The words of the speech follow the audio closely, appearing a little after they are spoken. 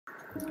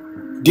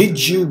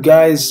Did you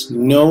guys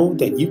know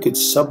that you could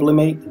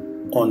sublimate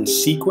on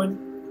Sequin?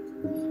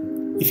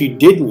 If you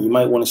didn't, you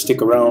might want to stick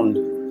around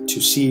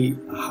to see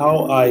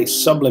how I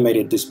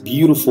sublimated this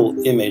beautiful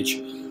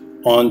image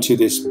onto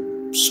this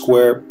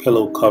square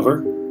pillow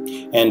cover.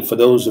 And for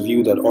those of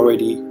you that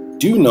already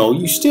do know,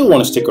 you still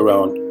want to stick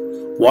around.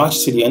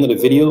 Watch to the end of the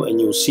video and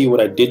you'll see what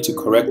I did to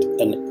correct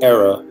an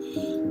error,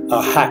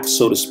 a hack,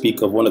 so to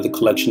speak, of one of the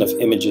collection of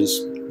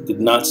images. Did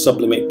not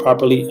sublimate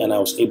properly, and I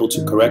was able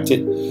to correct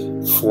it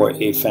for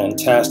a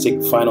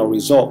fantastic final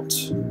result.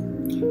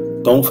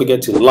 Don't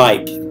forget to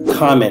like,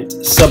 comment,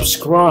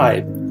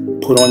 subscribe,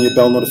 put on your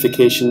bell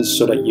notifications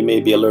so that you may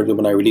be alerted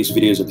when I release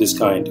videos of this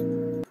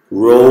kind.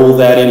 Roll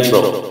that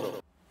intro.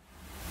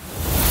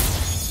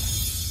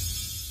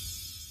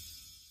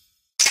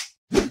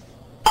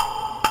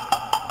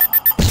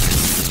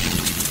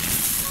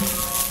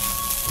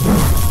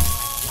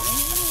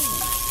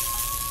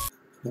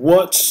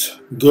 What's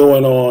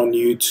going on,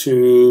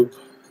 YouTube?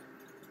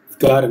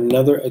 Got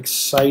another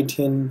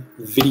exciting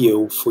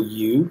video for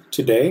you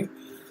today.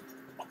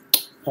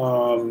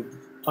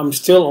 I'm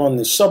still on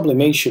the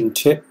sublimation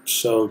tip,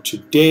 so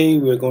today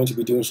we're going to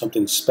be doing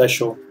something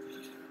special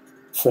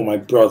for my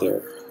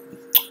brother.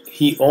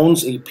 He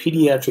owns a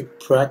pediatric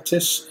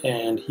practice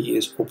and he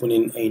is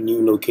opening a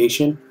new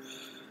location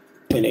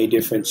in a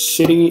different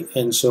city,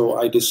 and so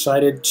I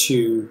decided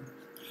to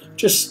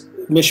just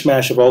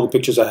mishmash of all the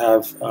pictures I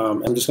have.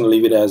 I'm just going to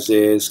leave it as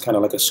is, kind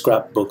of like a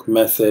scrapbook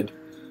method.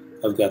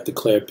 I've got the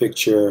clear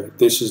picture.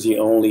 This is the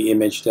only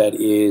image that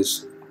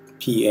is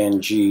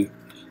PNG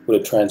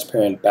with a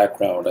transparent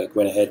background. I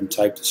went ahead and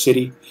typed the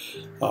city.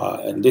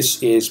 And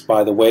this is,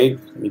 by the way,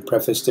 let me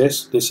preface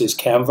this. This is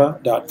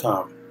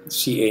canva.com,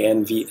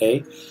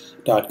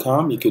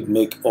 CANVA.com. You could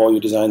make all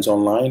your designs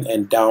online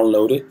and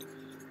download it,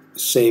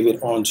 save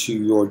it onto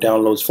your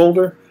downloads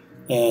folder,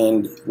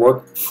 and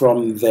work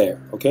from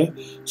there. Okay,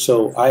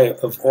 so I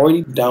have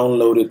already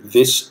downloaded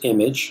this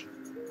image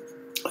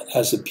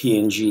as a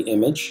PNG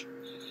image,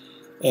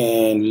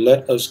 and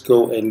let us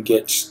go and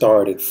get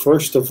started.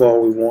 First of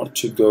all, we want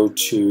to go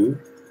to,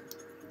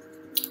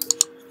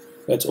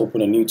 let's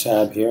open a new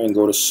tab here and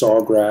go to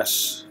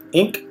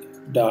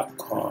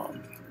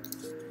sawgrassinc.com.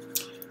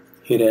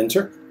 Hit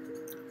enter,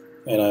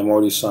 and I'm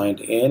already signed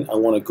in. I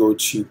want to go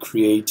to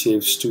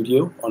Creative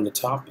Studio on the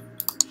top.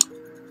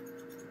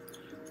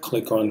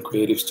 Click on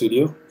Creative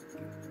Studio.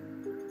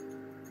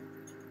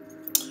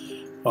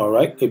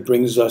 Alright, it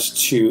brings us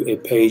to a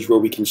page where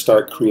we can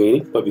start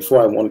creating, but before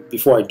I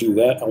do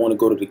that, I want to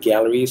go to the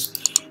galleries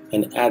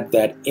and add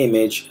that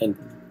image and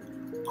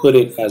put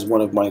it as one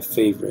of my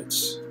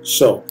favorites.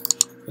 So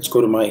let's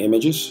go to my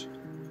images.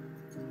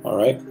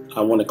 Alright,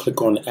 I want to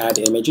click on Add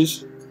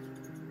Images,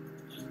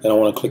 and I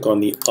want to click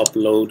on the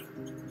Upload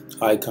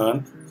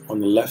icon on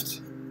the left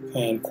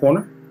hand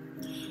corner.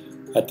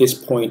 At this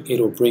point,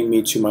 it'll bring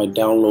me to my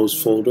downloads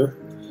folder.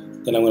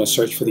 Then I'm going to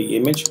search for the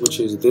image, which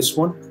is this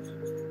one.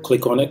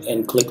 Click on it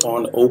and click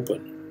on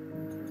Open.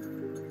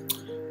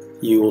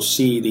 You will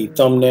see the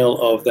thumbnail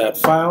of that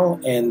file,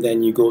 and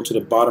then you go to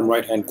the bottom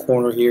right hand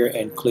corner here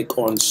and click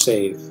on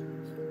Save.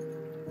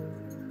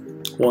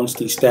 Once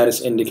the status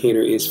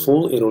indicator is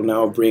full, it'll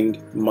now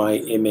bring my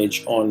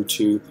image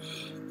onto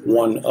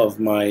one of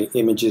my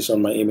images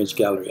on my image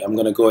gallery. I'm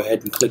going to go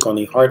ahead and click on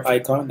the heart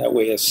icon. That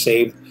way it's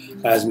saved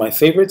as my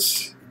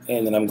favorites,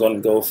 and then I'm going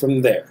to go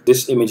from there.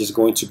 This image is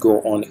going to go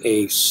on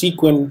a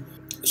Sequin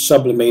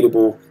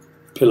sublimatable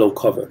pillow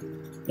cover.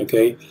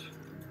 Okay,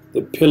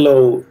 the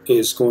pillow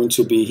is going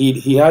to be,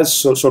 he has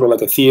sort of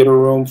like a theater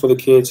room for the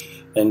kids,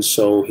 and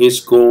so his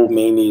goal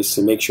mainly is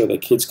to make sure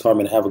that kids come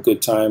and have a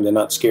good time. They're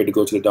not scared to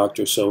go to the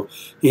doctor, so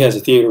he has a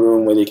theater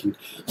room where they can,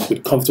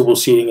 with comfortable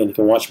seating, and you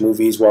can watch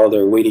movies while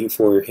they're waiting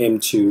for him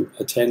to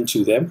attend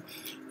to them.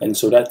 And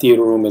so that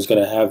theater room is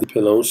going to have the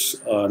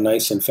pillows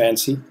nice and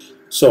fancy.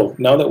 So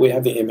now that we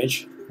have the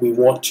image, we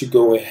want to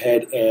go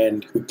ahead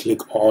and we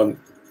click on,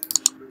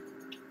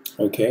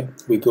 okay,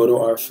 we go to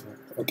our,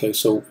 okay,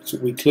 so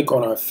we click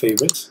on our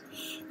favorites,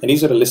 and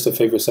these are the list of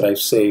favorites that I've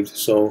saved.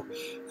 So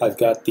I've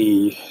got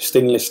the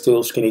stainless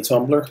steel skinny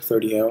tumbler,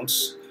 30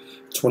 ounce,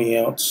 20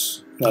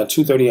 ounce,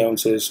 two 30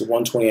 ounces,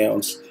 one 20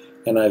 ounce,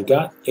 and I've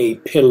got a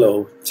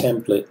pillow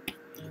template,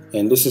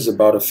 and this is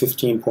about a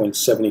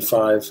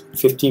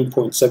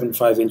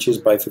 15.75 inches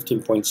by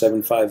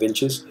 15.75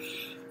 inches.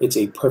 It's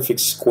a perfect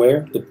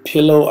square. The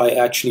pillow I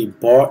actually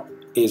bought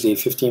is a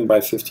 15 by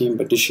 15,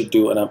 but this should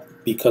do, and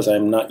because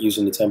I'm not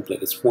using the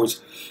template, it's for,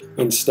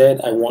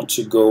 instead I want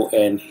to go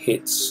and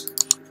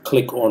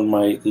click on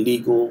my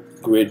legal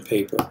grid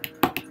paper.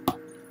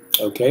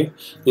 Okay,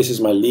 this is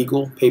my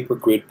legal paper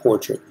grid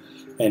portrait,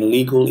 and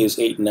legal is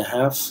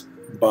 8.5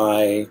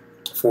 by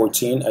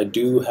 14. I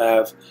do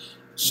have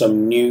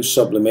some new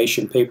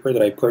sublimation paper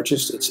that I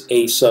purchased. It's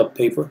a sub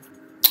paper.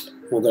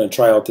 We're going to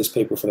try out this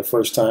paper for the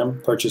first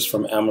time, purchased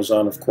from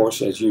Amazon, of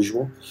course, as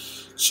usual.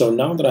 So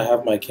now that I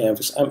have my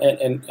canvas,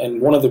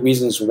 and one of the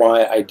reasons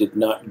why I did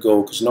not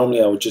go, because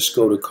normally I would just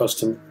go to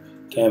custom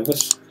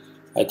canvas,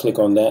 I click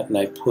on that and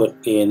I put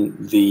in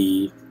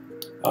the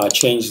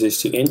change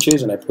this to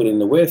inches and I put in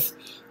the width.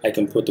 I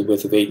can put the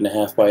width of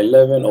 8.5 by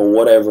 11 or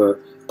whatever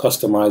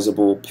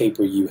customizable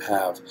paper you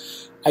have.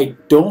 I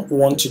don't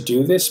want to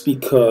do this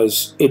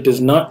because it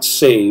does not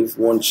save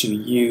once you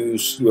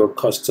use your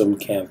custom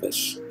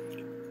canvas.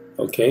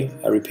 Okay,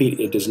 I repeat,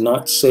 it does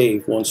not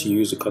save once you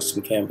use a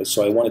custom canvas.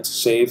 So I want it to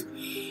save.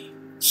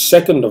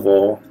 Second of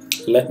all,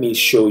 let me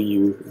show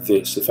you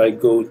this. If I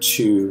go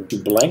to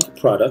blank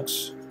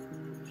products,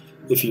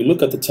 if you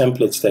look at the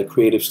templates that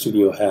Creative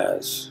Studio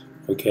has,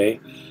 okay,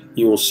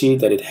 you will see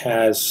that it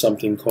has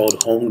something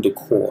called home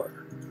decor.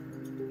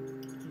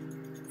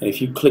 And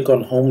if you click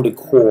on home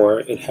decor,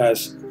 it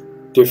has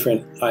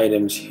different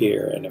items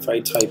here. And if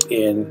I type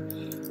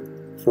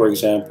in, for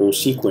example,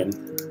 Sequin,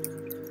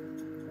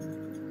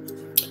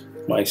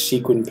 my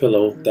Sequin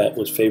pillow that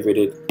was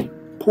favorited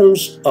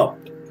pulls up.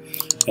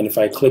 And if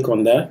I click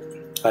on that,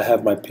 I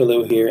have my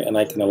pillow here and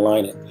I can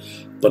align it.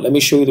 But let me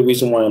show you the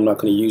reason why I'm not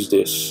going to use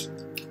this.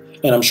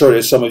 And I'm sure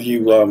there's some of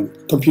you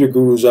computer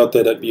gurus out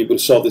there that be able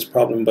to solve this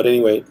problem. But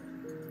anyway,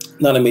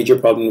 not a major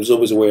problem. There's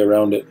always a way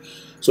around it.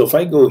 So if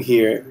I go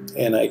here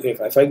and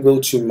if I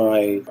go to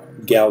my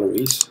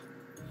galleries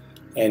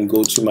and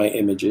go to my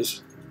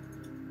images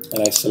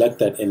and I select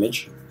that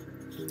image,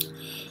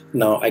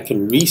 now I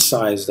can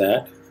resize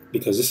that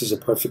because this is a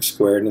perfect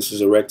square and this is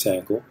a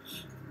rectangle.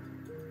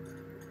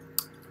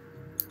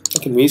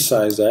 I can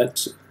resize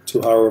that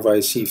to however I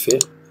see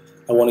fit.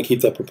 I want to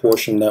keep that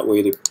proportion, that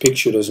way the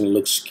picture doesn't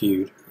look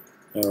skewed.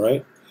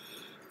 Alright,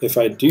 if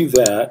I do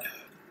that,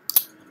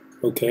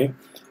 okay,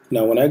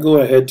 now when I go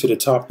ahead to the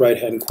top right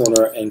hand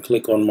corner and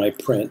click on my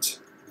print,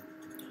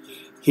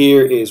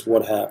 here is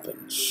what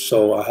happens.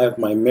 So I have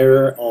my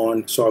mirror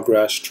on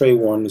Sawgrass, tray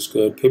 1 is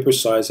good, paper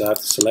size I have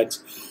to select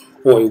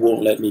or it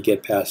won't let me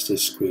get past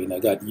this screen. I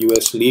got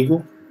US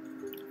legal,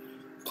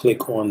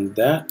 click on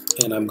that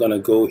and I'm going to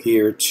go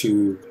here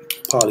to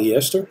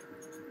polyester.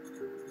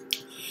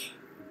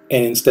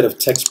 And instead of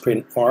text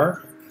print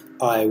R,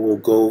 I will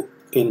go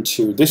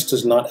into, this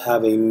does not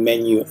have a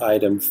menu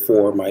item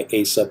for my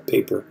A-sub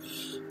paper,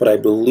 but I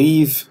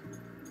believe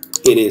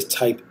it is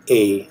type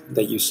A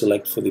that you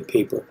select for the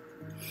paper.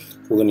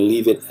 We're going to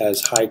leave it as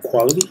high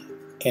quality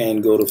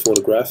and go to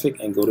photographic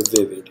and go to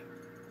vivid.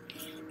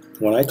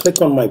 When I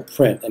click on my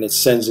print and it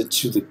sends it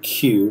to the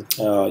queue,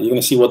 you're going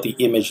to see what the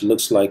image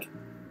looks like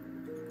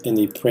in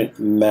the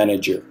print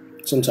manager.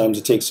 Sometimes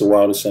it takes a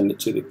while to send it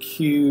to the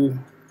queue.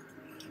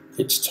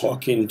 It's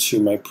talking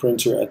to my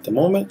printer at the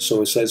moment,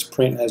 so it says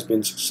print has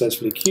been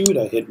successfully queued.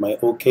 I hit my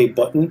OK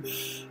button,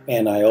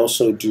 and I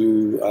also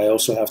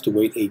have to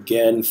wait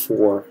again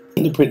for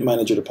the print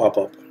manager to pop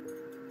up.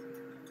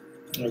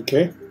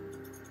 Okay,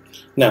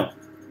 now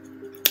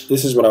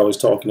this is what I was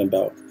talking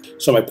about.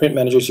 So my print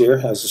manager here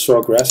has the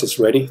Sawgrass. It's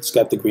ready. It's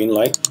got the green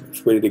light.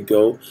 It's ready to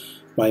go.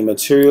 My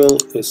material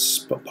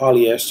is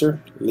polyester.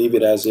 Leave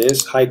it as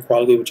is. High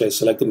quality, which I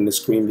selected in the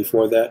screen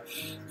before that.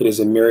 It is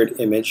a mirrored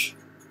image.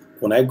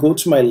 When I go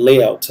to my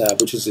layout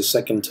tab, which is the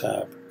second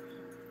tab,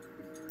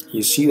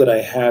 you see that I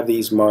have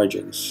these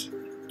margins,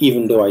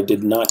 even though I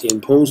did not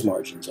impose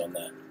margins on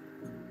that.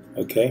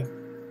 Okay?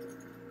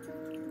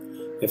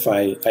 If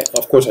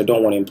of course I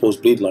don't want to impose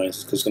bleed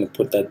lines because it's going to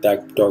put that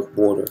dark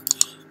border.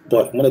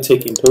 But I'm going to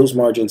take impose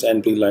margins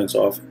and bleed lines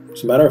off.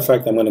 As a matter of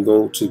fact, I'm going to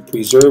go to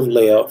preserve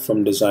layout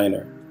from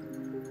designer.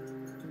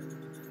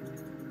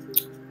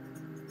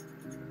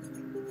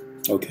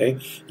 Okay,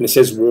 and it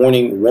says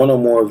warning, one or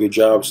more of your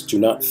jobs do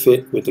not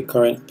fit with the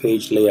current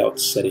page layout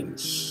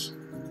settings.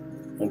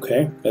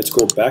 Okay, let's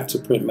go back to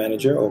print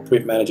manager, or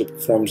print manager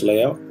performs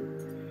layout.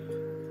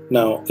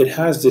 Now it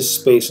has this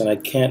space and I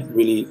can't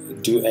really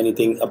do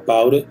anything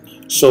about it,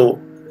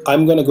 so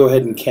I'm going to go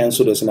ahead and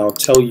cancel this and I'll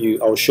show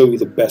you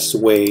the best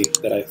way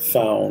that I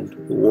found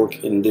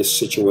work in this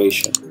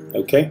situation.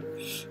 Okay,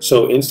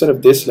 so instead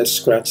of this, let's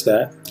scratch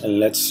that and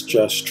let's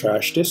just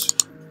trash this.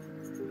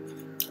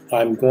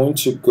 I'm going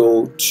to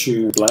go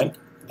to blank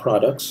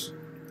products,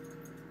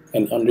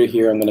 and under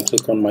here I'm going to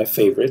click on my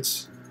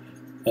favorites,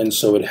 and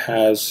so it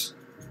has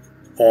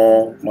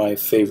all my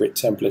favorite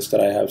templates that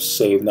I have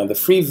saved. Now the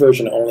free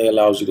version only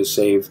allows you to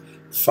save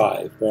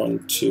 5,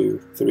 1, 2,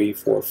 3,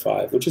 4,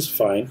 5, which is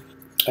fine.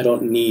 I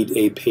don't need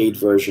a paid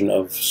version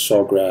of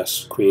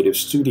Sawgrass Creative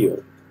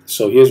Studio.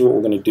 So here's what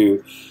we're going to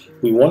do.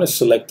 We want to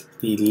select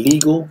the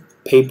legal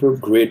paper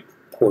grid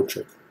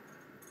portrait.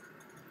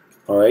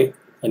 Alright,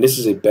 and this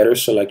is a better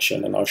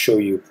selection and I'll show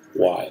you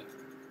why.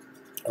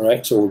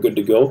 Alright, so we're good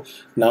to go.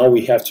 Now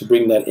we have to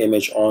bring that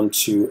image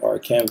onto our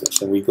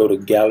canvas, and we go to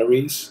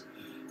galleries,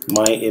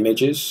 my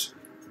images.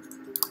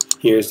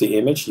 Here's the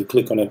image. You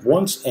click on it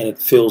once and it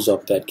fills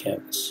up that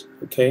canvas.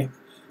 Okay,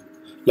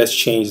 let's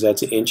change that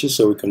to inches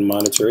so we can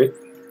monitor it,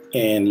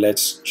 and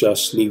let's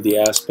just leave the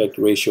aspect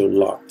ratio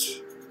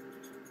locked.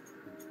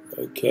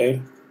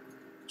 Okay,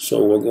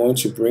 so we're going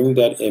to bring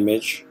that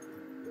image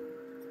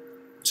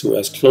to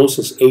as close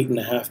as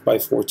 8.5 by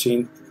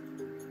 14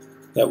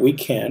 that we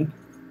can.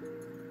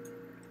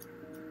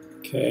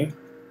 Okay,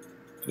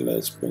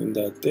 let's bring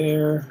that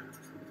there.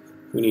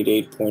 We need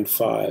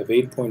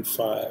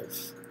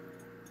 8.5.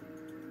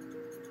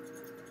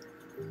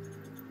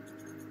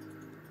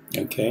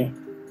 Okay,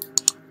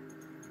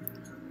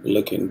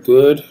 looking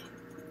good.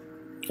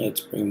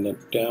 Let's bring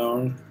that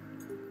down.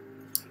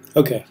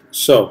 Okay,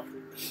 so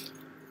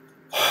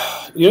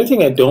the other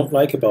thing I don't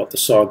like about the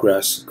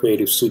Sawgrass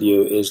Creative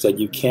Studio is that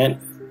you can't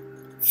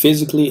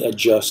physically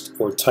adjust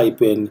or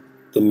type in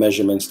the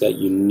measurements that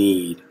you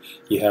need.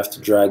 You have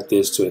to drag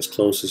this to as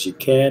close as you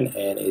can,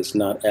 and it's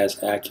not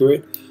as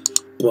accurate.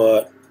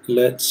 But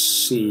let's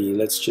see,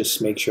 let's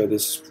just make sure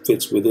this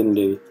fits within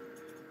the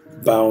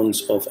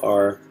bounds of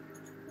our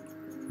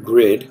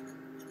grid.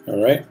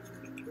 All right,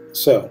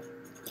 so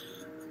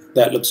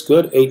that looks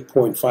good.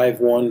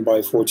 8.51 by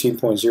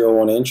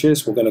 14.01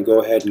 inches. We're going to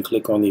go ahead and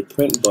click on the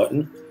print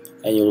button,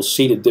 and you'll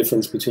see the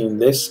difference between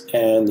this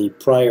and the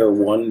prior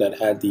one that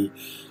had the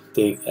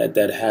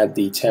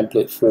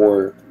template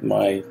for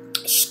my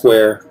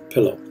square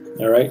pillow.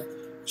 All right,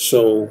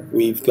 so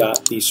we've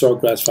got the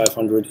Sawgrass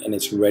 500 and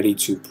it's ready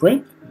to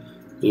print.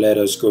 Let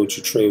us go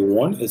to tray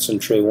 1. It's on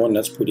tray 1.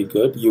 That's pretty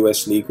good.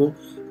 US legal.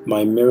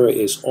 My mirror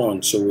is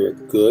on, so we're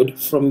good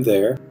from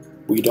there.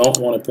 We don't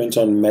want to print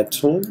on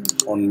metal.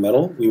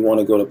 We want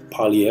to go to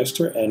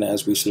polyester, and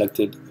as we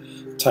selected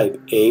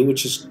type A,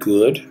 which is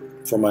good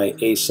for my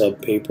A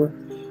sub paper.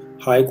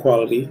 High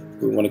quality,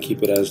 we want to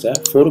keep it as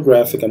that.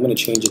 Photographic, I'm going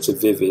to change it to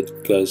vivid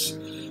because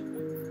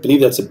I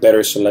believe that's a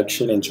better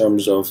selection in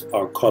terms of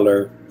our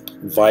color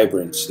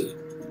vibrancy.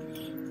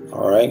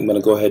 Alright, I'm going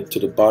to go ahead to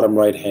the bottom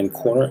right hand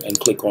corner and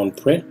click on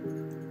print.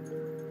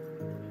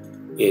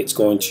 It's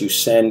going to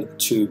send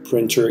to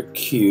printer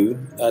Q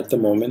at the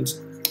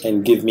moment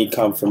and give me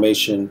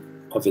confirmation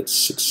of its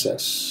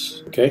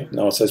success. Okay,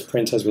 now it says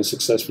print has been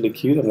successfully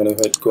queued. I'm going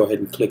to go ahead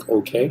and click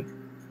OK.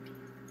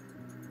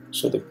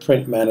 So the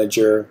print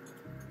manager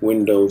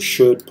window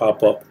should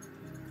pop up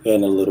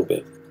in a little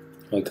bit.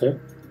 Okay,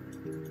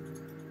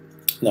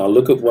 now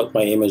look at what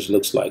my image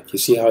looks like. You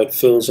see how it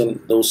fills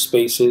in those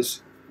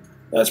spaces?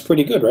 That's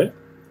pretty good, right?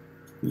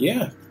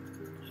 Yeah,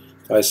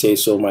 if I say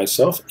so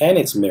myself. And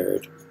it's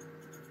mirrored.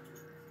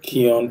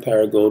 Keon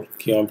Paragold,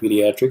 Keon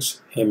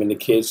Pediatrics, him and the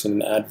kids in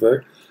an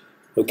advert.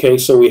 Okay,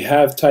 so we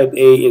have type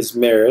A is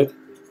mirrored,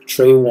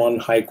 tray 1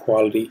 high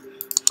quality.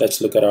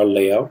 Let's look at our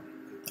layout.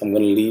 I'm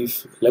going to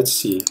leave. Let's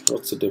see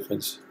what's the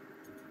difference.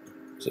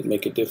 Does it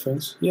make a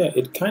difference? Yeah,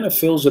 it kind of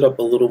fills it up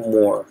a little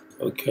more.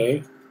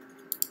 Okay,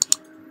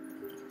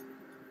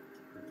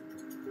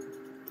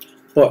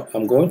 but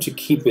I'm going to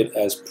keep it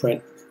as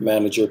print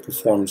manager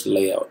performs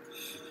layout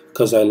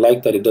because I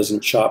like that it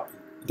doesn't chop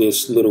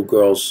this little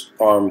girl's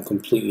arm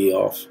completely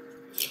off.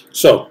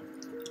 So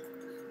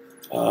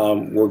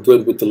we're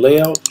good with the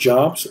layout.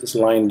 Jobs is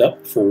lined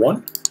up for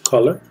 1.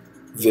 Color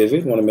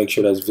vivid. Want to make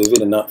sure that's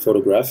vivid and not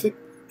photographic.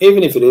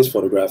 Even if it is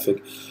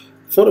photographic,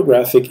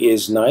 photographic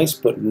is nice,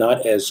 but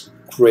not as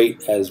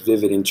great as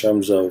vivid in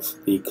terms of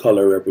the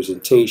color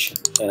representation.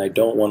 And I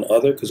don't want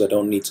other because I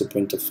don't need to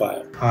print a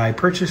file. I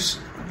purchased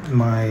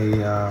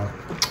my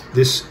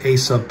this A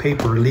sub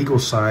paper, legal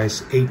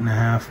size,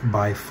 8.5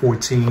 by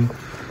 14,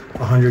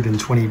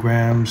 120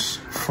 grams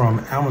from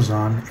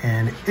Amazon,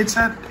 and it's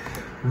at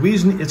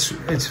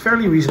it's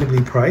fairly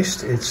reasonably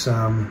priced. It's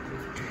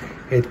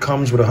it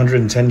comes with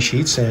 110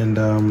 sheets, and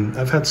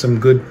I've heard some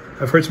good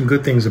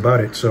things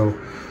about it. So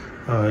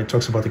it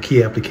talks about the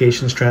key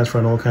applications, transfer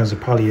on all kinds of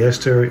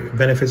polyester,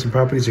 benefits and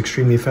properties,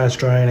 extremely fast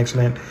drying,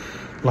 excellent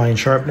line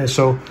sharpness.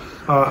 So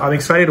I'm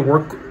excited to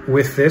work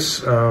with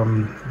this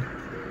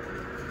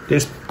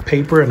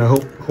paper, and I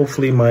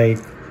hopefully my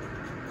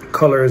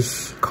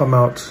colors come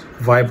out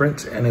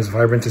vibrant and as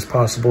vibrant as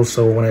possible,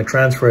 so when I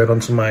transfer it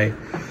onto my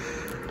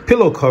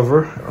pillow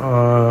cover,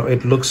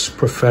 it looks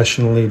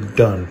professionally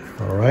done.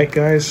 All right,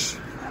 guys,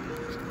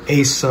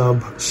 A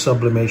sub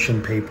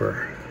sublimation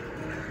paper.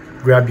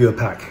 Grab you a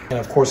pack. And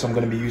of course, I'm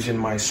going to be using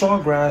my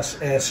Sawgrass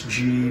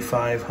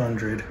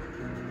SG500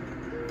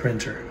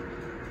 printer.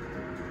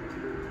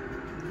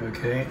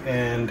 Okay,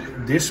 and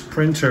this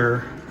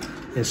printer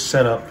is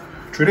set up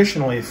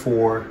traditionally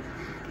for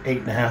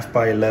 8.5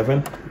 by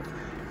 11,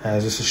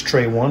 as this is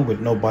tray 1 with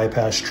no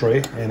bypass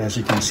tray. And as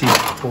you can see,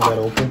 pull that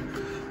open,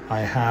 I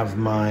have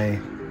my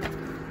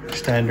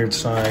standard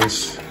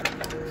size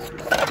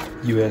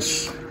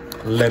US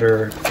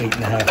letter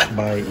 8.5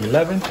 by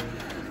 11.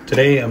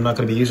 Today I'm not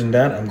going to be using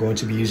that. I'm going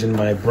to be using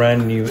my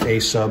brand new A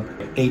sub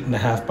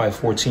 8.5 by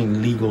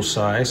 14 legal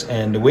size.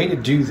 And the way to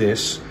do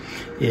this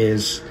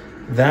is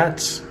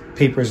that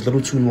paper is a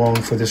little too long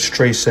for this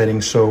tray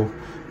setting. So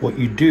what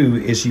you do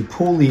is you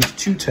pull these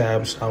 2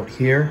 tabs out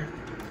here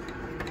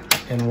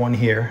and 1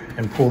 here,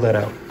 and pull that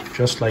out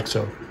just like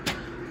so,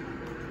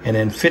 and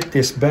then fit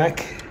this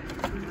back,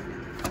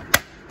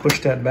 push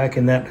that back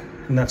in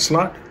that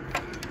slot,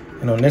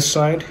 and on this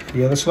side,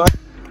 the other slot,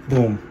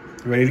 boom,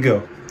 ready to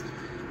go.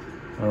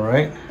 All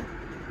right,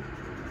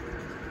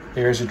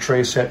 there's a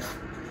tray set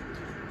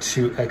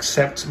to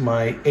accept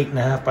my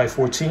 8.5 by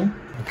 14.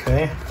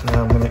 Okay,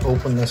 now I'm going to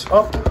open this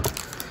up.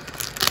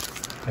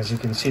 As you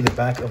can see, the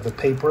back of the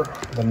paper,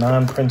 the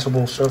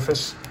non-printable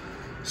surface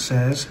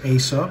says A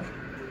sub,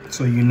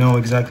 so you know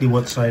exactly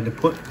what side to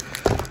put.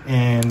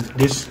 And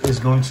this is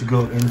going to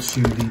go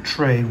into the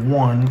tray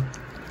 1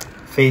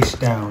 face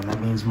down.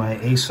 That means my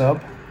A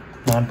sub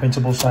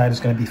non-printable side is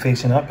going to be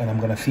facing up, and I'm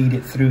going to feed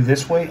it through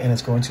this way, and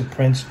it's going to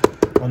print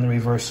on the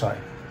reverse side.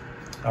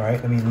 All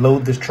right, let me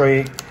load this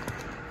tray,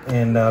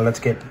 and let's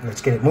get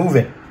it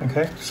moving.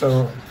 Okay,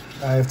 so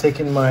I've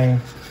taken my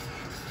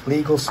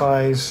legal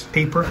size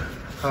paper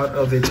out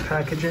of its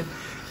packaging,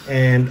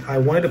 and I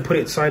wanted to put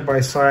it side by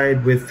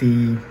side with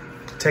the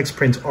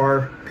Texprint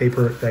R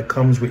paper that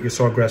comes with your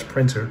Sawgrass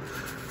printer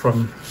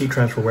from Heat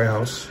Transfer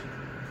Warehouse.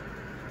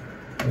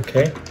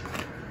 Okay,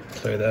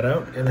 clear that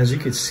out, and as you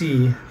can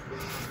see,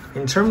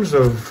 in terms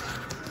of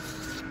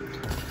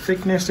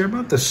thickness, they're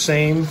about the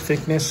same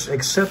thickness,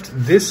 except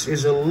this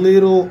is a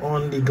little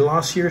on the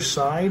glossier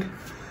side,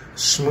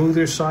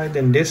 smoother side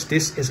than this.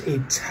 This is a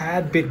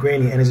tad bit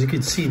grainy, and as you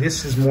can see,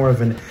 this is more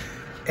of an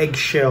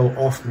eggshell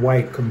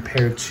off-white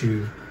compared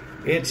to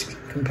its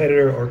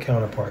competitor or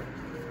counterpart.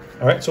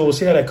 All right, so we'll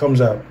see how that comes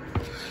out.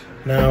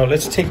 Now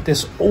let's take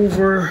this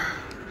over,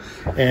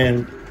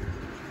 and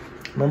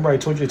remember I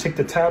told you to take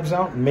the tabs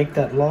out and make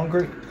that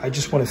longer. I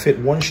just want to fit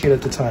one sheet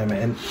at a time,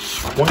 and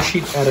one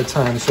sheet at a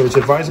time. So it's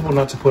advisable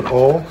not to put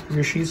all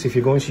your sheets. If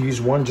you're going to use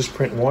one, just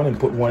print one and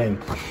put one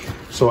in.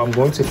 So I'm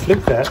going to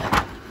flip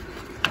that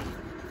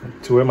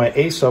to where my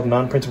A sub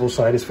non-printable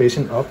side is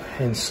facing up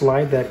and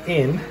slide that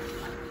in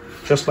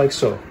just like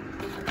so.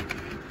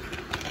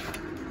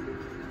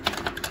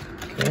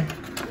 Okay,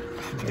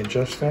 let me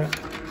adjust that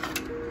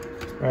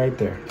right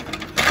there.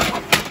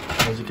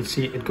 As you can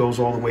see, it goes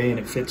all the way and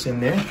it fits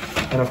in there.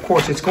 And of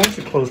course, it's going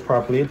to close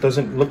properly. It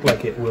doesn't look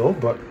like it will,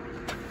 but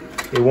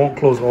it won't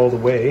close all the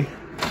way.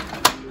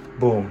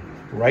 Boom.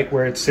 Right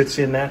where it sits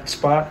in that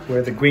spot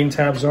where the green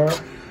tabs are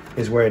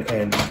is where it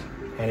ends.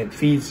 And it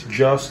feeds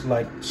just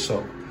like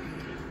so.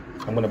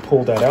 I'm going to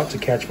pull that out to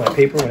catch my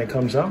paper when it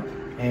comes out.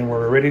 And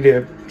we're ready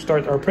to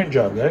start our print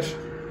job, guys.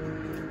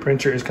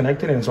 Printer is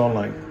connected and it's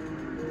online.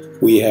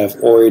 We have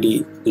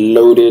already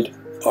loaded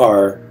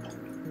our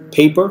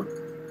paper,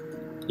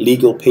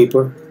 legal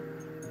paper,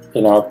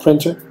 in our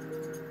printer.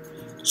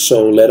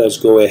 So let us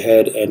go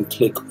ahead and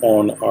click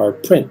on our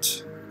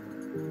print.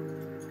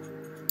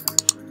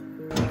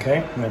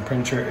 Okay, my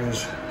printer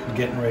is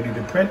getting ready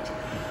to print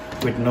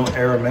with no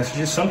error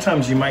messages.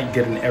 Sometimes you might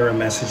get an error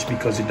message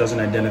because it doesn't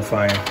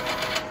identify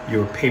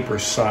your paper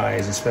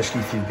size,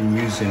 especially if you've been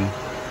using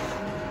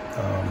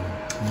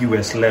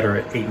US letter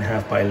at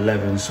 8.5 by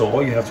 11. So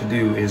all you have to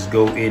do is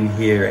go in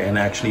here and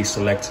actually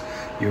select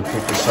your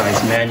paper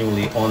size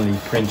manually on the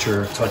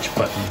printer touch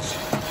buttons.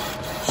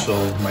 So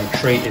my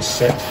tray is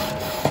set.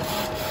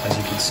 As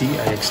you can see,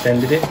 I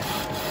extended it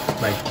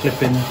by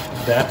clipping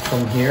that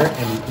from here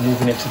and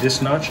moving it to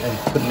this notch and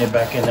putting it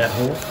back in that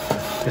hole.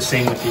 The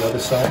same with the other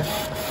side.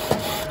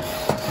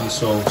 And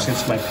so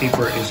since my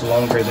paper is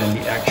longer than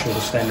the actual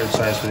standard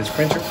size for this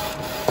printer,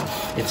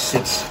 it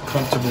sits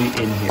comfortably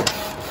in here.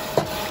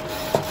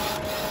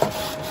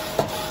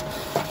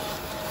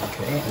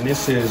 Okay, and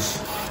this is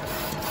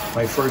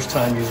my first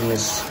time using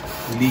this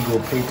legal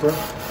paper.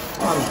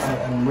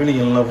 I'm really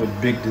in love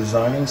with big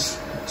designs,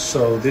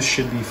 so this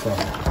should be fun.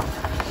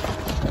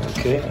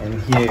 Okay,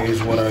 and here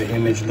is what our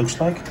image looks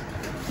like.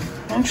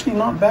 Actually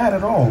not bad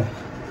at all.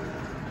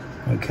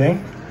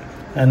 Okay,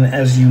 and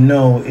as you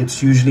know,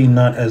 it's usually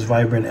not as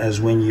vibrant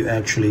as when you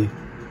actually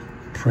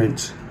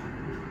print,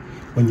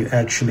 when you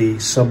actually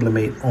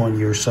sublimate on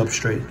your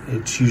substrate.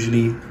 It's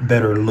usually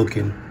better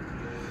looking.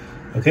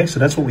 Okay, so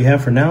that's what we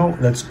have for now.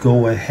 Let's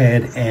go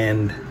ahead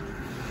and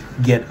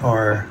get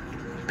our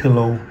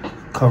pillow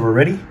cover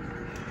ready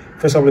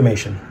for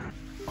sublimation.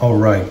 All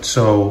right,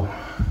 so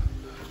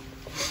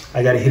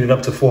I got to heat it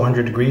up to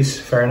 400 degrees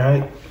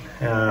Fahrenheit.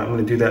 I'm going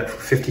to do that for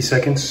 50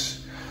 seconds.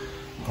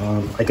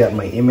 I got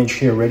my image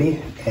here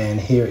ready, and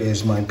here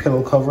is my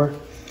pillow cover.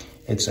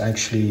 It's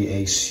actually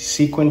a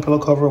sequin pillow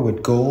cover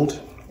with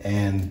gold,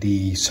 and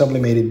the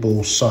sublimated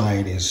bowl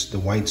side is the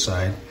white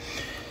side.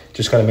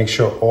 Just got to make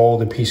sure all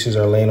the pieces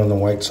are laying on the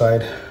white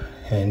side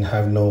and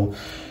have no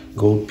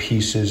gold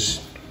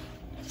pieces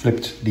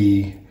flipped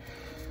the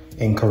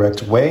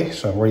incorrect way.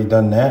 So I've already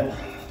done that.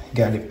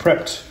 Got it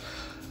prepped.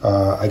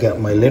 I got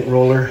my lint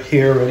roller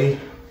here ready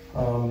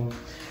for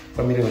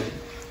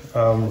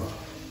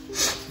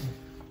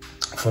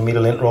me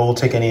to lint roll,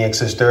 take any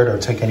excess dirt or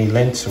take any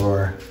lint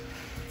or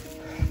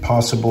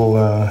possible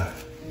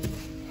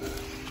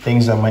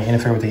things that might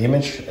interfere with the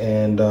image.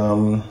 And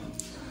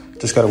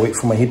just gotta wait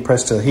for my heat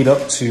press to heat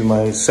up to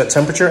my set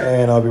temperature,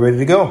 and I'll be ready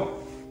to go.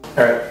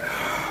 All right,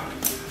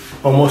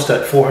 almost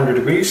at 400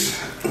 degrees.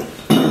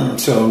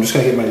 So I'm just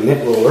gonna get my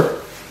lint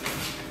roller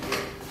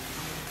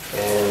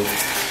and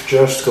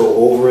just go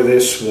over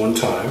this one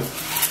time.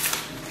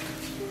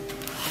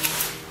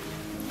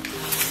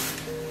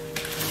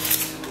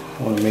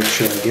 I want to make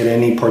sure I get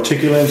any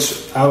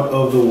particulates out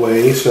of the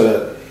way so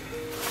that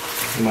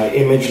my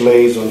image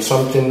lays on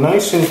something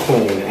nice and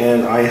clean.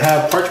 And I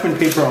have parchment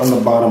paper on the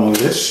bottom of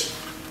this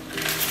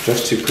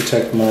just to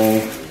protect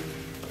my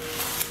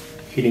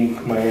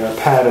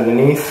pad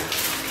underneath.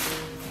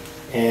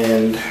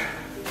 And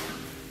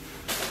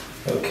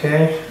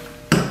okay,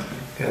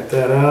 got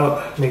that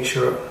out. Make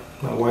sure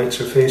my whites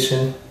are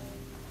facing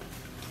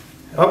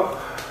up.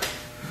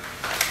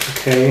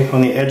 Okay,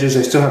 on the edges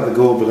I still have the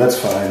gold, but that's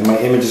fine. My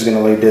image is going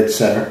to lay dead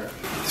center.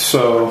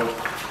 So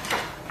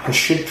it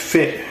should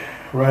fit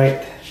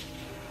right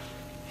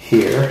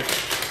here.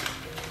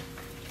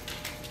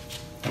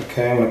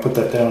 Okay, I'm going to put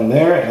that down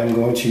there, and I'm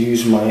going to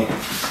use my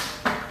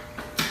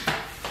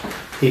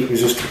heat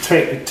resistant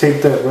tape to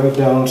take that right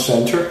down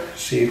center.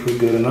 See if we're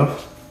good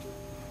enough.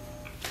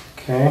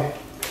 Okay.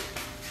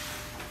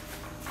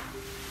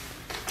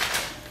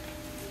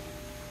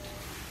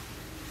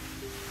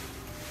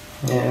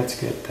 Yeah, let's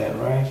get that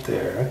right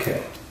there.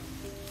 Okay.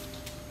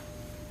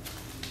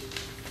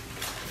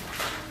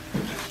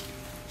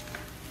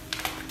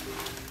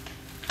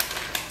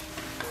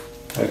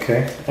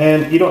 Okay,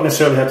 and you don't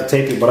necessarily have to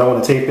tape it, but I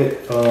want to tape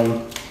it.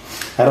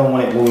 I don't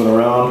want it moving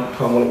around.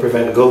 I want to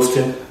prevent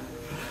ghosting.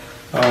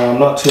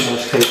 Not too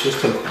much tape,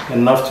 just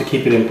enough to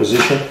keep it in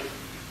position.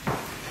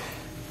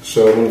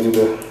 So I'm going to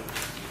do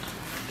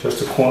just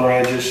the corner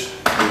edges.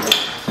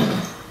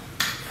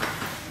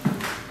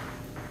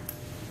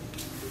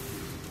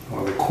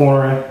 Or the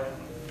corner.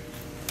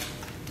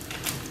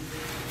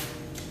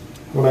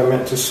 What I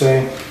meant to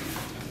say.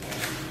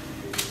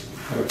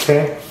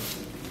 Okay.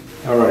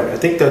 All right, I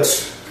think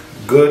that's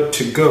good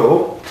to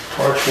go.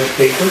 Parchment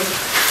paper.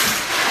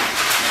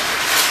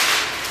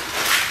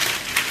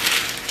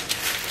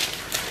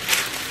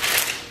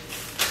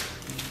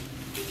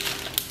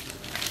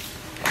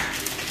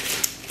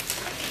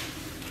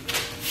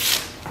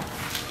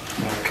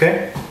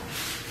 Okay.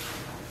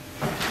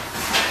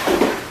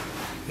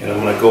 And I'm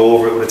going to go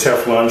over it with a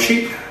Teflon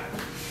sheet.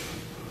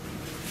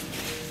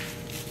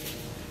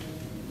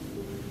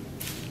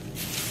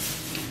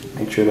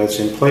 Make sure that's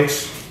in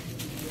place.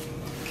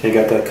 Okay,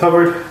 got that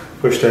covered.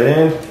 Push that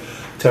in.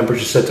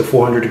 Temperature set to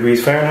 400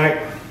 degrees Fahrenheit.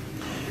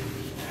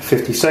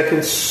 50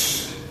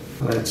 seconds.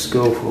 Let's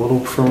go for a little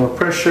firmer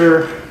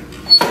pressure.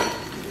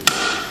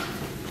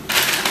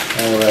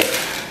 All right.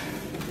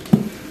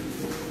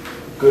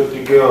 Good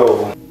to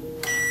go.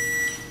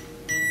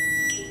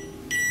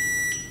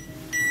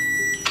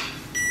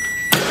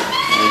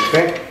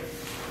 Okay.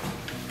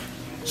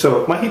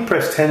 So my heat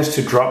press tends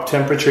to drop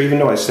temperature, even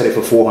though I set it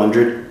for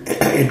 400.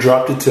 It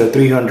dropped it to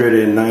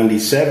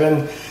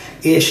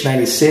 397-ish,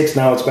 96.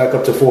 Now it's back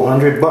up to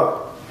 400,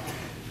 but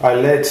I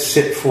let it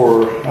sit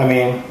for,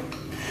 I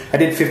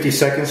did 50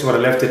 seconds, but I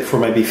left it for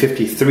maybe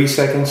 53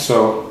 seconds.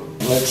 So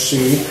let's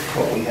see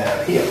what we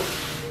have here.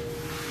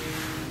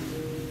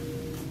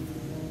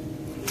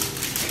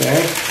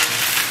 Okay.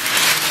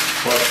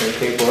 Wash the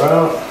paper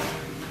out.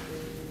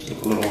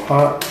 Keep a little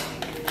hot.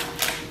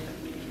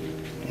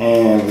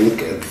 And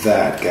look at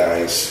that,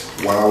 guys.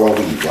 Wow, wow,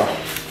 wow.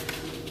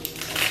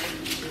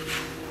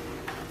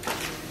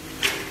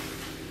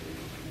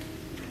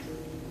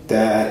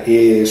 That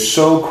is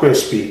so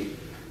crispy.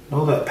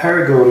 No, that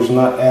Paragold is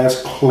not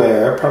as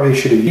clear. Probably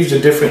should have used a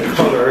different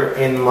color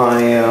in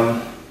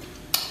my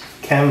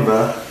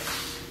Canva.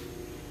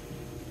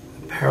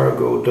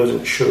 Paragold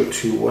doesn't show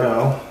too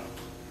well.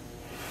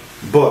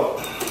 But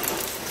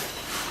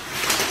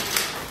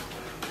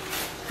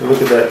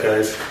look at that,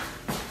 guys.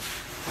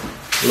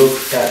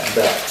 Look at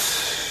that.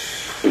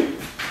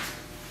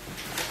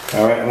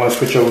 Alright, I want to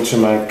switch over to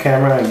my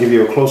camera and give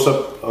you a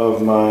close-up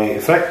of my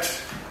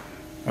effect.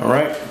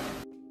 Alright.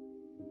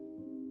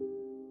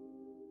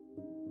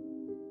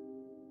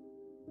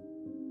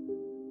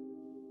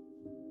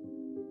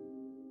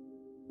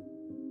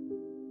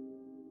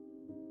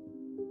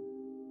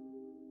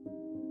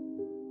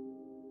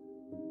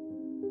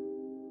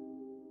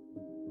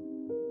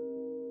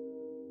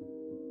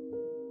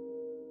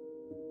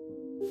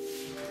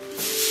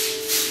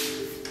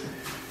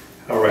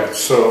 Alright,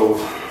 so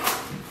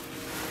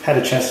had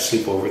a chance to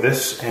sleep over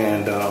this,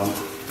 and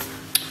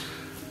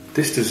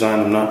this design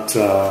I'm not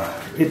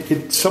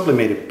it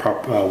sublimated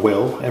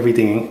well,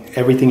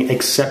 everything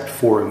except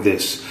for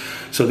this.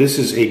 So this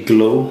is a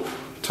glow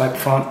type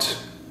font.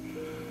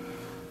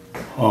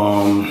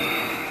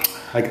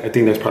 I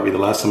think that's probably the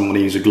last time I'm going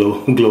to use a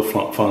glow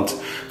font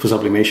for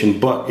sublimation,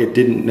 but it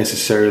didn't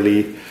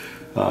necessarily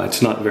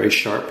it's not very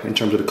sharp in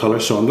terms of the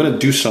color, so I'm going to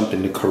do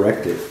something to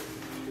correct it.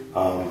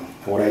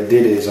 What I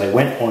did is I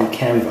went on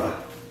Canva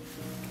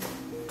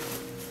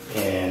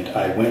and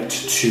I went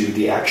to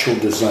the actual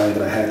design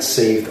that I had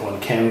saved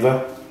on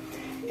Canva,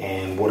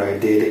 and what I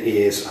did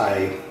is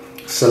I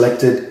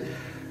selected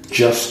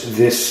just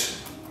this,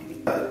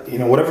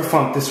 whatever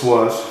font this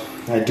was,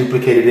 I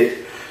duplicated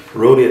it,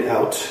 wrote it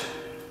out.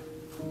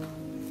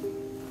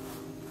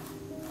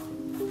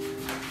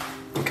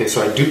 Okay,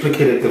 so I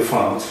duplicated the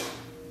font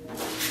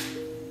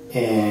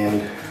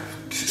and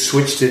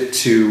switched it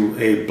to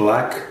a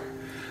black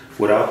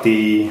without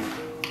the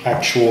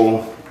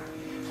actual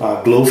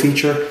glow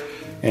feature,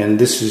 and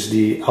this is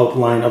the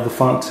outline of the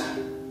font.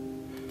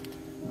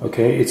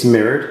 Okay, it's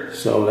mirrored,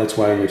 so that's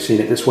why you're seeing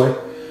it this way.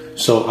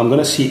 So I'm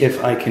gonna see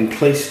if I can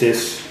place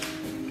this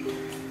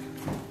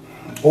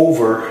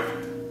over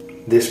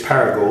this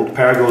Paragold.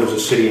 Paragold is a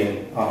city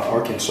in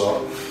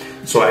Arkansas,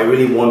 so I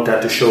really want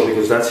that to show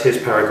because that's his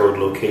Paragold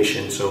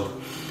location, so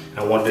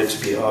I wanted it to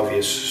be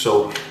obvious.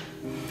 So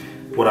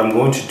what I'm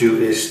going to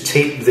do is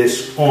tape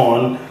this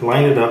on,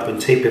 line it up and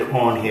tape it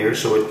on here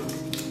so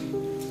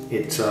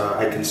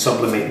I can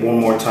sublimate one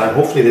more time.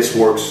 Hopefully this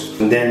works,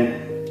 and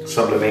then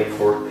sublimate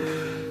for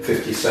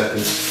 50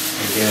 seconds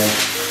again.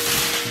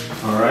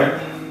 All right.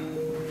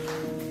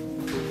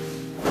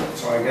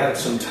 So I got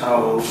some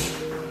towels.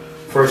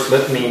 First,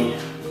 let me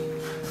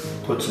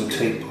put some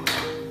tape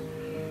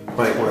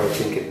right where I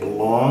think it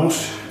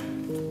belongs.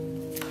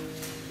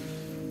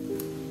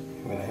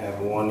 I'm gonna have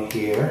one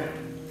here.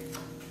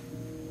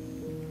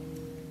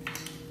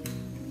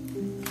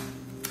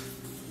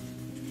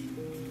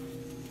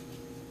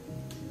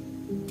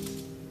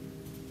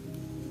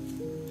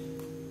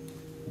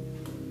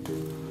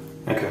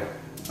 Okay,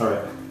 all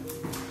right.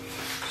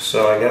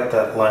 So I got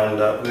that lined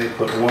up. Let me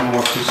put one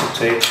more piece of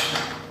tape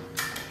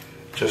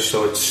just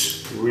so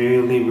it's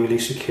really, really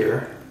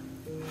secure.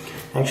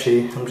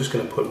 Actually, I'm just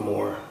gonna put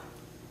more.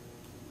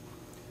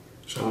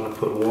 So I'm gonna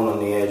put one on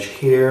the edge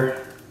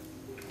here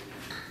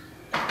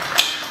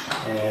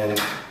and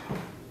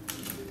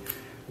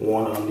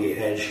one on the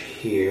edge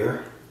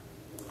here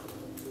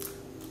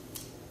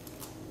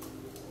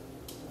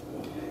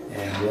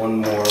and one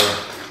more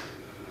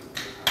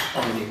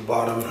on the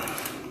bottom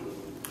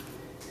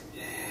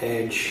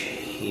edge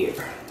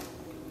here.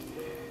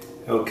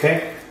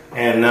 Okay,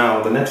 and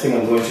now the next thing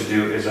I'm going to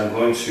do is I'm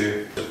going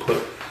to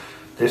put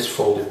this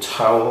folded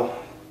towel,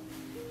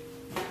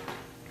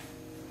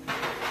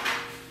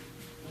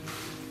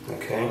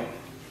 okay,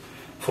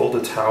 fold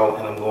the towel,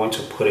 and I'm going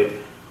to put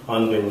it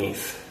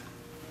underneath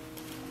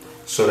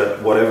so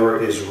that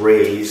whatever is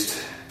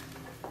raised,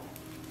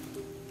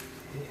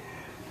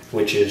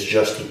 which is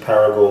just the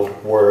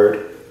Paragold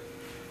word,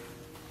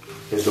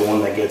 is the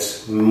one that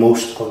gets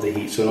most of the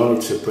heat. So in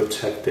order to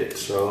protect it,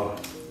 so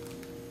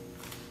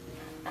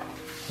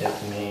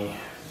let me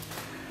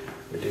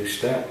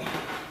reduce that.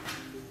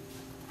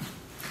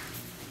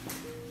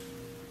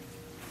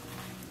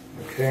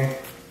 Okay,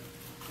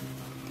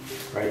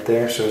 right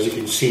there. So as you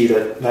can see,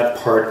 that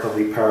part of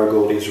the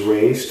Paragold is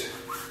raised.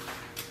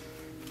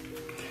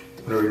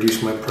 I'm going to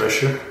reduce my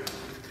pressure.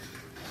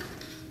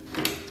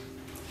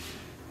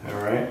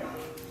 All right,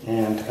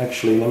 and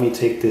actually let me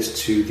take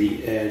this to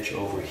the edge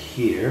over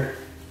here,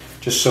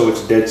 just so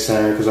it's dead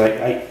center, because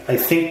I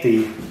think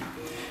the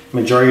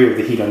majority of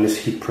the heat on this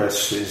heat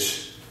press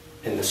is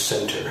in the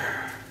center.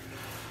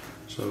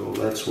 So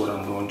that's what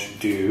I'm going to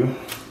do.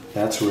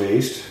 That's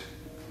raised.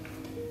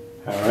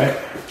 All right.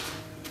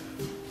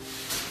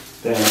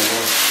 Then I'm going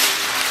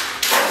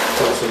to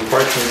put some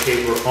parchment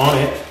paper on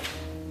it.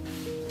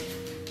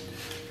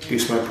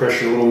 Reduce my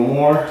pressure a little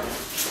more.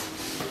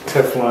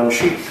 Teflon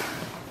sheet.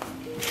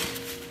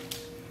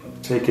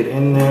 Take it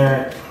in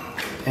there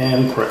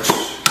and press.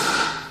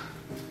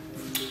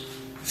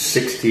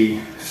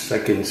 60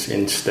 seconds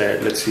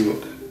instead. Let's see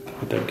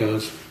what that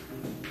does.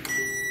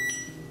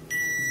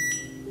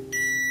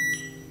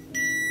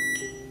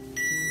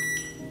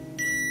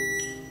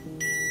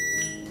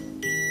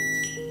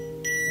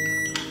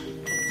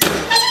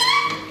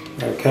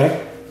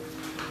 Okay,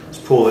 let's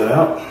pull it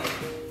out.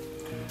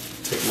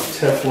 Take my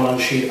Teflon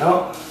sheet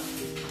out.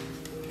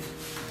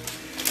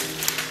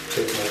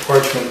 Take my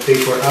parchment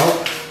paper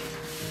out.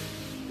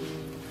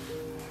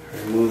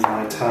 Remove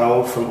my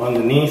towel from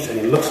underneath, and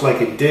it looks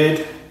like it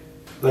did.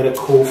 Let it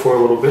cool for a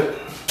little bit.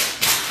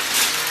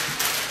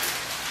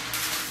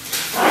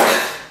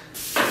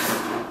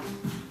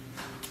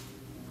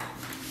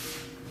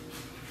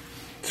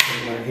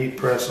 Take my heat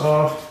press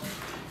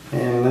off,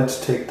 and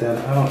let's take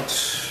that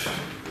out.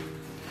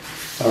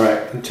 All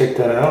right, and take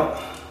that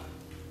out.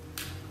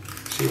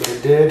 See what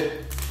it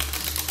did?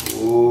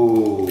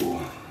 Ooh,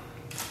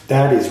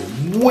 that is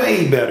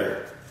way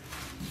better.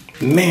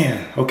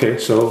 Man, okay,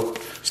 so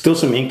still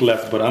some ink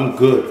left, but I'm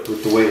good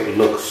with the way it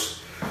looks.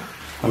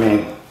 I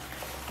mean,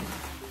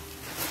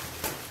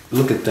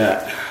 look at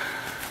that.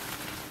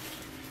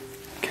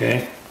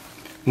 Okay,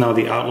 now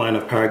the outline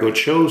of Paragold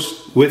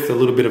shows with a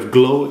little bit of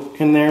glow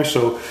in there,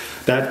 so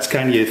that's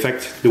kind of the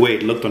effect, the way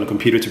it looked on the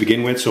computer to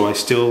begin with. So I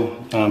still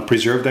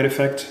preserved that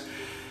effect,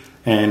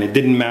 and it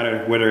didn't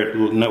matter whether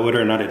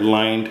or not it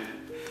lined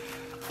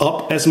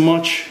up as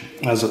much,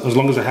 as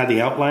long as I had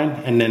the outline,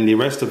 and then the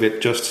rest of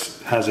it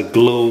just has a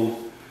glow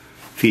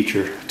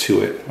feature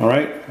to it. All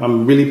right,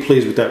 I'm really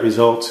pleased with that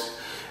result,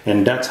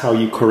 and that's how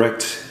you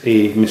correct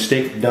a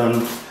mistake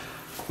done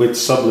with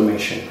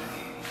sublimation.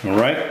 All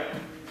right.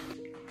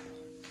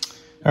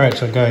 All right,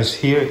 so guys,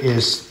 here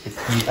is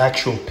the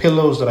actual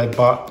pillows that I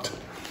bought,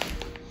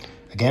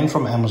 again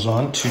from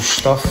Amazon, to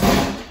stuff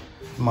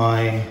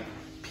my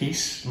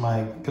piece,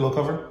 my pillow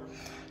cover.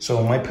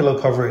 So my pillow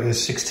cover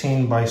is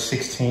 16 by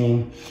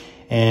 16,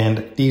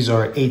 and these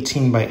are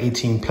 18 by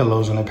 18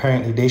 pillows, and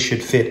apparently they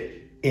should fit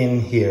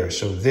in here.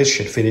 So this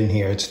should fit in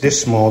here. It's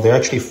this small. There are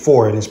actually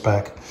 4 in this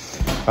pack.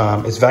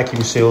 It's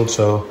vacuum sealed,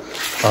 so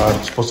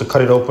I'm supposed to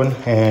cut it open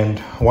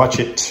and watch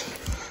it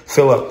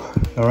fill up.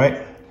 All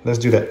right, let's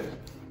do that.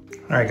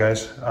 All right,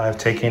 guys, I've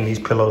taken these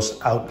pillows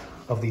out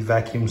of the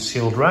vacuum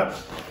sealed wrap,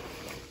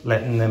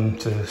 letting them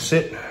to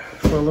sit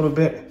for a little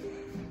bit,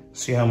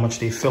 see how much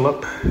they fill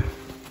up.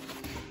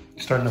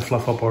 Starting to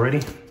fluff up already.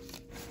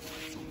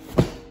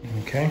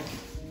 Okay.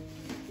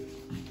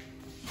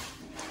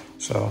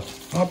 So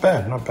not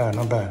bad, not bad,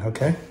 not bad.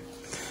 Okay.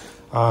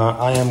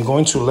 I am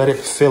going to let it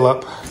fill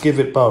up, give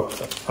it about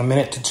a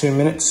minute to 2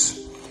 minutes,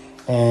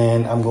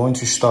 and I'm going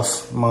to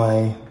stuff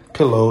my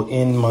pillow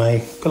in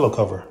my pillow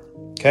cover.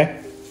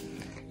 Okay,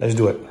 let's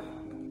do it.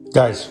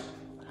 Guys,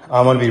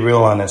 I'm gonna be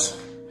real honest.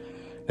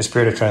 The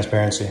spirit of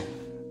transparency.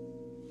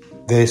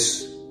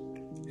 This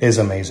is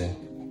amazing.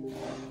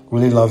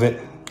 Really love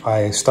it.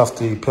 I stuffed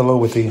the pillow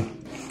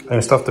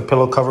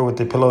cover with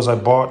the pillows I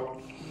bought.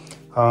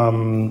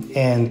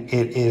 And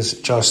it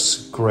is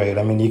just great.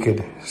 I mean, you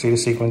could see the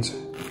sequins.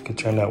 You could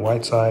turn that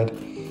white side.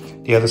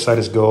 The other side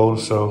is gold,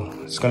 so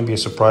it's going to be a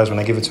surprise when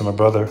I give it to my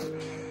brother.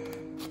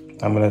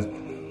 I'm going to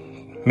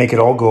make it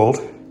all gold,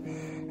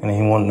 and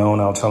he won't know,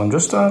 and I'll tell him,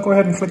 just go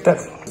ahead and flick that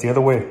the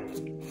other way.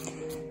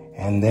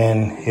 And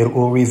then it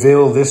will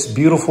reveal this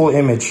beautiful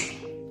image.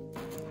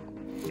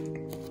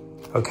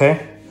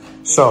 Okay?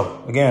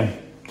 So, again,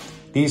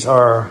 these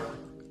are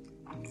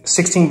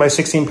 16 by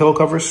 16 pillow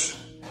covers.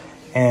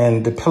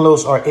 And the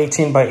pillows are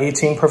 18 by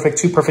 18,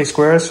 two perfect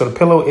squares. So the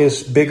pillow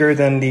is bigger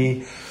than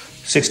the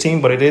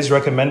 16, but it is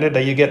recommended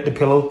that you get the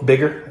pillow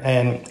bigger,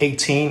 and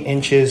 18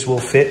 inches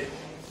will fit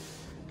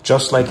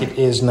just like it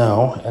is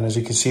now. And as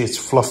you can see, it's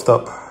fluffed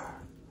up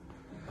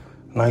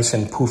nice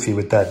and poofy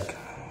with that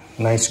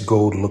nice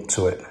gold look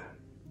to it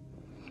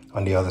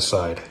on the other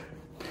side.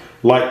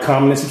 Like,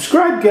 comment, and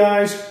subscribe,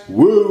 guys.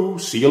 Woo,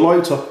 see you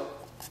later.